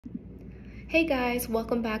Hey guys,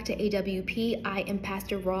 welcome back to AWP. I am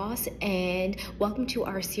Pastor Ross and welcome to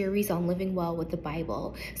our series on living well with the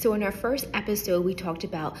Bible. So in our first episode, we talked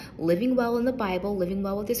about living well in the Bible, living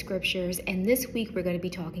well with the scriptures, and this week we're going to be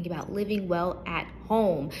talking about living well at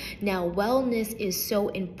home. Now, wellness is so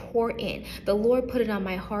important. The Lord put it on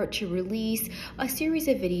my heart to release a series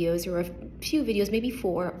of videos, or a few videos, maybe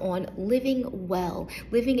 4, on living well,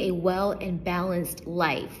 living a well and balanced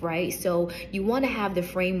life, right? So you want to have the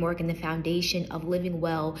framework and the foundation of living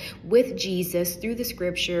well with Jesus through the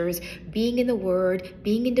scriptures, being in the word,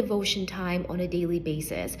 being in devotion time on a daily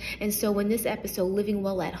basis. And so in this episode, living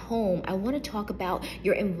well at home, I want to talk about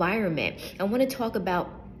your environment. I want to talk about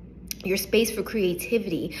your space for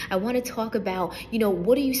creativity. I want to talk about,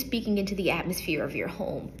 what are you speaking into the atmosphere of your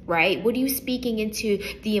home, right? What are you speaking into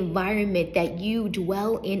the environment that you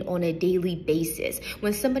dwell in on a daily basis?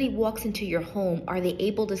 When somebody walks into your home, are they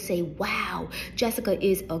able to say, wow, Jessica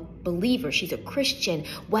is a believer, she's a Christian.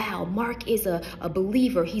 Wow, Mark is a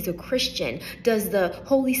believer, he's a Christian. Does the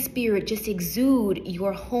Holy Spirit just exude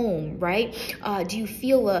your home, right? Do you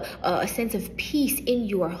feel a sense of peace in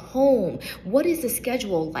your home? What is the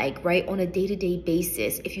schedule like, right, on a day-to-day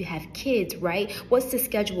basis? If you have kids, right, what's the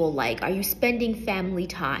schedule like? Are you spending family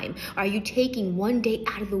time? Are you taking one day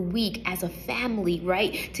out of the week as a family,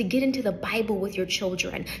 right, to get into the Bible with your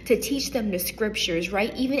children, to teach them the scriptures,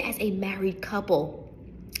 right? Even as a married couple,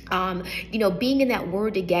 being in that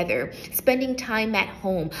word together, spending time at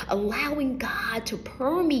home, allowing God to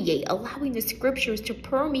permeate, allowing the scriptures to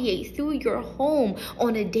permeate through your home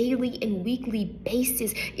on a daily and weekly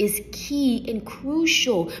basis is key and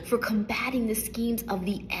crucial for combating the schemes of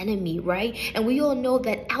the enemy, right? And we all know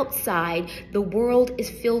that outside, the world is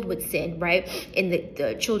filled with sin, right? In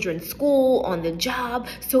the children's school, on the job.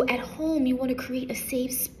 So at home, you want to create a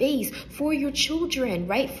safe space for your children,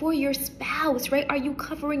 right? For your spouse, right? Are you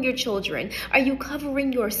covering your children? Are you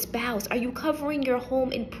covering your spouse? Are you covering your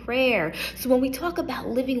home in prayer? So when we talk about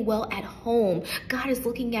living well at home, God is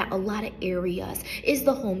looking at a lot of areas. Is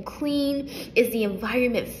the home clean? Is the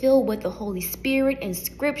environment filled with the Holy Spirit and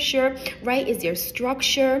scripture, right? Is there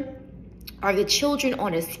structure? Are the children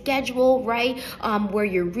on a schedule, right? Where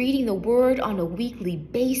you're reading the word on a weekly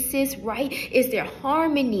basis, right? Is there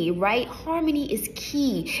harmony, right? Harmony is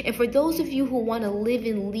key. And for those of you who want to live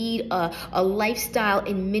and lead a lifestyle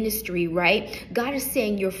in ministry, right? God is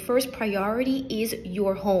saying your first priority is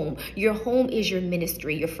your home. Your home is your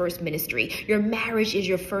ministry, your first ministry. Your marriage is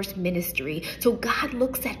your first ministry. So God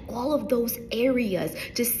looks at all of those areas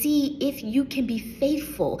to see if you can be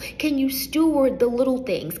faithful. Can you steward the little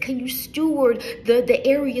things? Can you steward the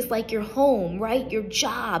areas like your home, right? Your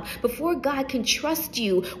job, before God can trust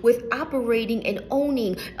you with operating and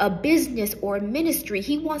owning a business or a ministry?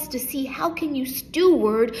 He wants to see, how can you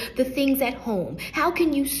steward the things at home? How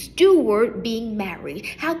can you steward being married?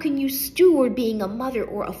 How can you steward being a mother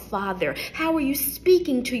or a father? How are you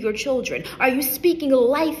speaking to your children? Are you speaking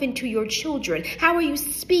life into your children? How are you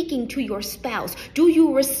speaking to your spouse? Do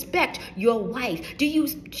you respect your wife? Do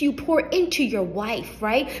you pour into your wife,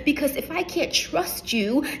 right? Because if I can't trust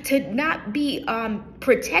you to not be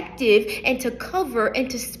protective and to cover and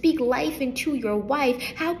to speak life into your wife,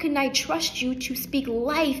 how can I trust you to speak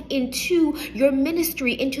life into your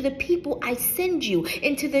ministry, into the people I send you,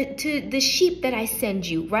 into the sheep that I send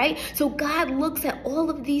you, right? So God looks at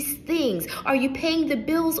all of these things. Are you paying the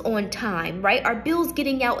bills on time, right? Are bills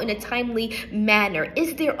getting out in a timely manner?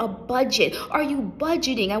 Is there a budget? Are you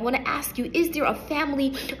budgeting? I want to ask you, is there a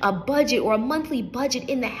family budget or a monthly budget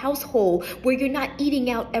in the household where you're not eating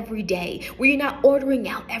out every day, where you're not ordering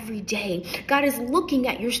out every day? God is looking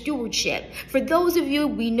at your stewardship. For those of you,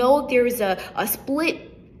 we know there's a split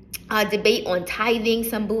debate on tithing.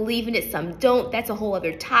 Some believe in it, some don't. That's a whole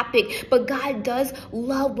other topic. But God does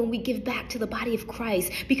love when we give back to the body of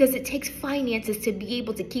Christ, because it takes finances to be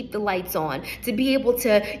able to keep the lights on, to be able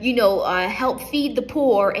to, help feed the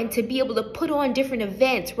poor, and to be able to put on different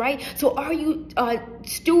events, right? So are you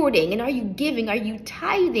stewarding, and are you giving? Are you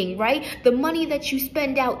tithing, right? The money that you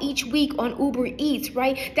spend out each week on Uber Eats,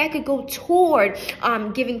 right? That could go toward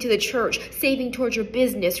giving to the church, saving towards your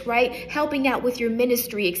business, right? Helping out with your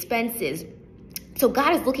ministry expenses. So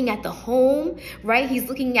God is looking at the home, right? He's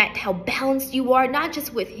looking at how balanced you are, not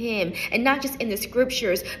just with him and not just in the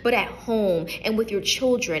scriptures, but at home and with your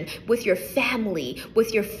children, with your family,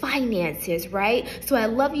 with your finances, right? So I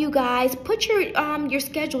love you guys. Put your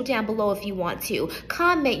schedule down below if you want to.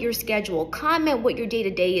 Comment your schedule. Comment what your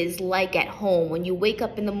day-to-day is like at home, when you wake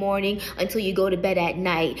up in the morning until you go to bed at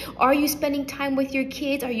night. Are you spending time with your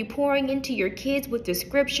kids? Are you pouring into your kids with the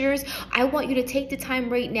scriptures? I want you to take the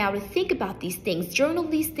time right now to think about these things. things. Journal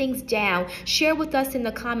these things down. Share with us in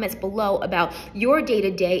the comments below about your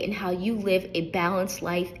day-to-day and how you live a balanced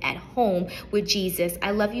life at home with Jesus.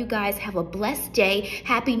 I love you guys. Have a blessed day.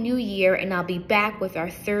 Happy New Year, and I'll be back with our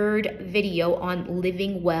third video on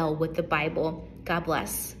living well with the Bible. God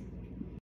bless.